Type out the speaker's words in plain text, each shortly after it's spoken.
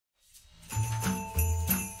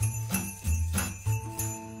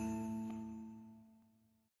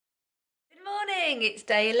morning. It's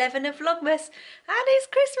day 11 of Vlogmas and it's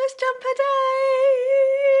Christmas jumper day.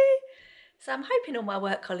 So I'm hoping all my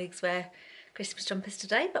work colleagues wear Christmas jumpers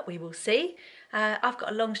today, but we will see. I've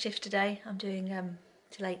got a long shift today. I'm doing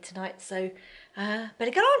till 8 tonight, so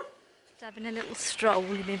better get on. Just having a little stroll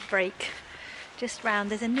in mid-break. Just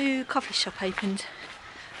round, there's a new coffee shop opened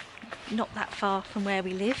not that far from where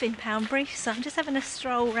we live in Poundbury, so I'm just having a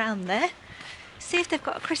stroll round there, see if they've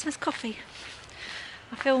got a Christmas coffee.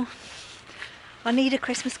 I feel I need a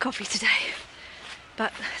Christmas coffee today,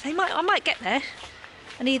 but I might get there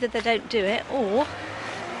and either they don't do it or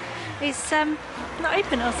it's not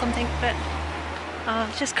open or something. But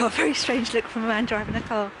I've just got a very strange look from a man driving a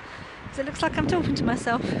car, because it looks like I'm talking to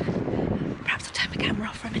myself. Perhaps I'll turn my camera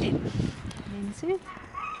off for a minute. It's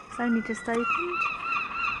only just opened.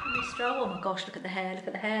 Let me stroll. Oh my gosh, look at the hair, look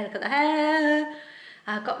at the hair, look at the hair.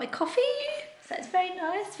 I got my coffee, so it's very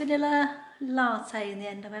nice. Vanilla latte in the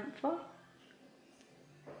end I went for.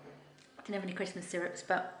 Didn't have any Christmas syrups,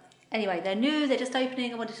 but anyway, they're new, they're just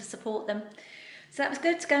opening. I wanted to support them. So that was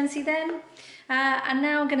good to go and see them. And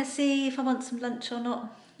now I'm going to see if I want some lunch or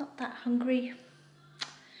not. Not that hungry.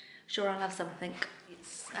 Sure, I'll have something.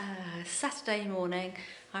 It's Saturday morning.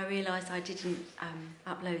 I realised I didn't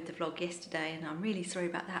upload the vlog yesterday, and I'm really sorry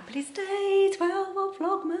about that, but it's day 12 of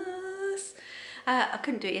Vlogmas. I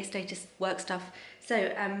couldn't do it yesterday, just work stuff.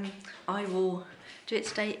 So I will do it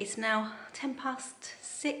today. It's now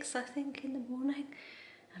 6:10, I think, in the morning,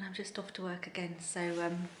 and I'm just off to work again. So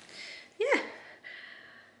yeah,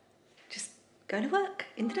 just going to work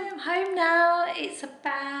in the day. I'm home now. It's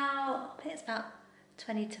about, I think it's about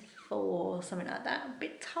 20 to 4 or something like that. I'm a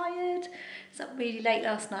bit tired. It's up really late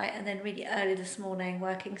last night and then really early this morning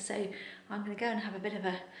working, so I'm going to go and have a bit of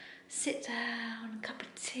a sit down, a cup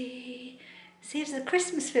of tea, see if there's a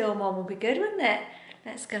Christmas film on. Will be good, wouldn't it?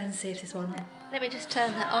 Let's go and see if there's one. Let me just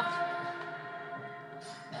turn that off.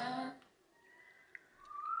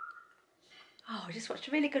 Oh, I just watched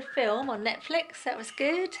a really good film on Netflix. That was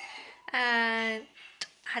good. And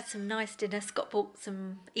had some nice dinner. Scott bought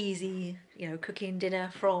some easy, cooking dinner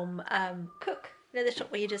from Cook. The shop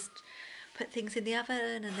where you just put things in the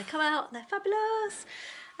oven and they come out and they're fabulous.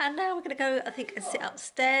 And now we're going to go, I think, and sit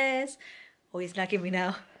upstairs. Oh, he's nagging me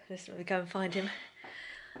now. Let's go and find him.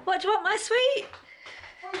 What do you want, my sweet?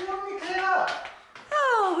 What do you want me to clear up?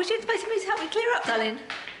 Oh, was you supposed to help me clear up, darling?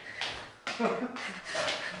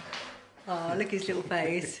 Oh, look at his little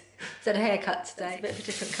face. He's had a haircut today, a bit of a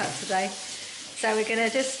different cut today. So we're going to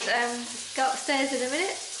just go upstairs in a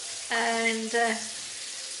minute and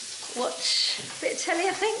watch a bit of telly,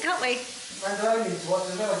 I think, can't we? Mandalorian's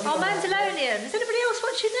watching as well. Oh, Mandalorian. Is anybody else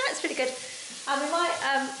watching that? It's really good. We might,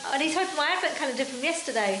 I need to open my advent calendar from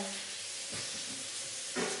yesterday.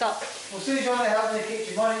 Stop. Well, as soon as you're on the help in the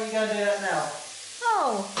kitchen, why don't you go and do that now?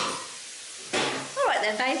 Oh. All right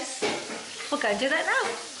then, babes. We'll go and do that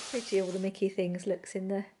now. Pretty all the Mickey things looks in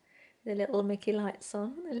the little Mickey lights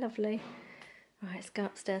on. They're lovely. Right, let's go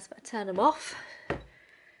upstairs, but I turn them off.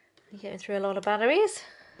 You're getting through a lot of batteries.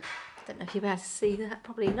 Don't know if you'll be able to see that,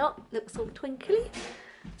 probably not. Looks all twinkly.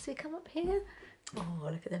 So you come up here. Oh,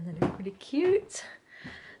 look at them, they look really cute.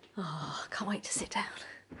 Oh, can't wait to sit down.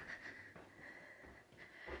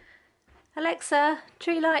 Alexa,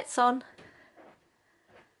 tree lights on.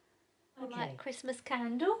 Okay. Light Christmas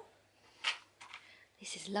candle.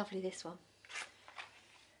 This is lovely, this one.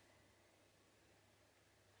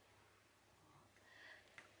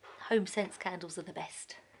 Home Sense candles are the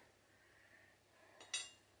best.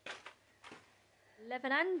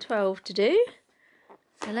 11 and 12 to do.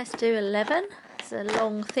 So let's do 11. It's a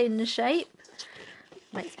long, thin shape.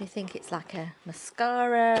 Makes me think it's like a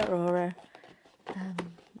mascara or a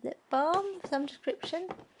lip balm of some description.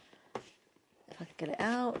 If I could get it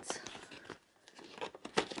out.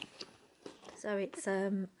 So it's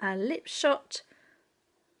a Lip Shot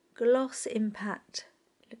Gloss Impact.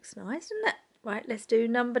 Looks nice, doesn't it? Right, let's do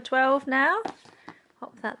number 12 now.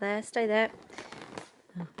 Hop that there, stay there.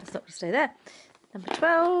 Oh, that's not going to stay there. Number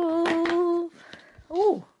 12.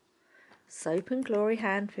 Oh, Soap and Glory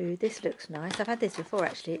hand food. This looks nice. I've had this before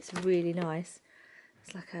actually. It's really nice.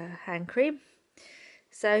 It's like a hand cream.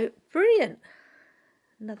 So, brilliant.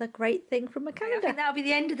 Another great thing from my calendar. I think that'll be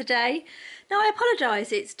the end of the day. No, I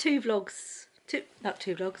apologise. It's not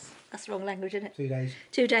two vlogs. That's the wrong language, isn't it? 2 days.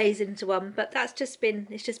 2 days into one, but it's just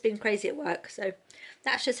been crazy at work. So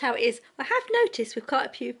that's just how it is. I have noticed with quite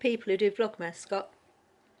a few people who do Vlogmas, Scott,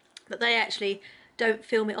 that they actually don't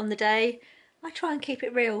film it on the day. I try and keep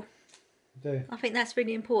it real. I think that's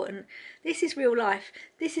really important. This is real life.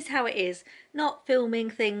 This is how it is. Not filming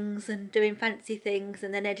things and doing fancy things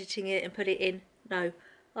and then editing it and put it in. No,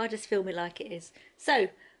 I just film it like it is. So,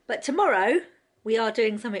 but tomorrow we are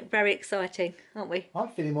doing something very exciting, aren't we? I'm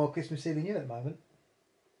feeling more Christmassy than you at the moment.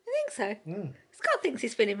 You think so? Scott thinks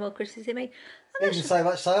he's feeling more Christmassy than me. I'm not Even sure. so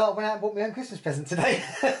much so, I went out and bought my own Christmas present today.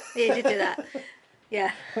 Yeah, you did do that.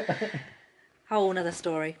 Yeah. Whole another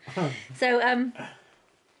story. So, yeah,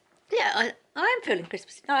 I am feeling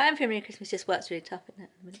Christmas. No, I am feeling Christmas. Just works really tough, isn't it?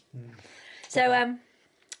 At the minute? So,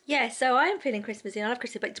 yeah, so I am feeling Christmassy. And I love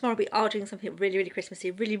Christmas, but tomorrow we are doing something really, really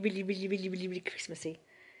Christmassy. Really, really, really, really, really, really Christmassy.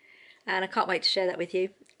 And I can't wait to share that with you.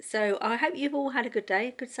 So I hope you've all had a good day,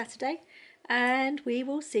 a good Saturday. And we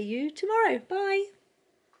will see you tomorrow. Bye.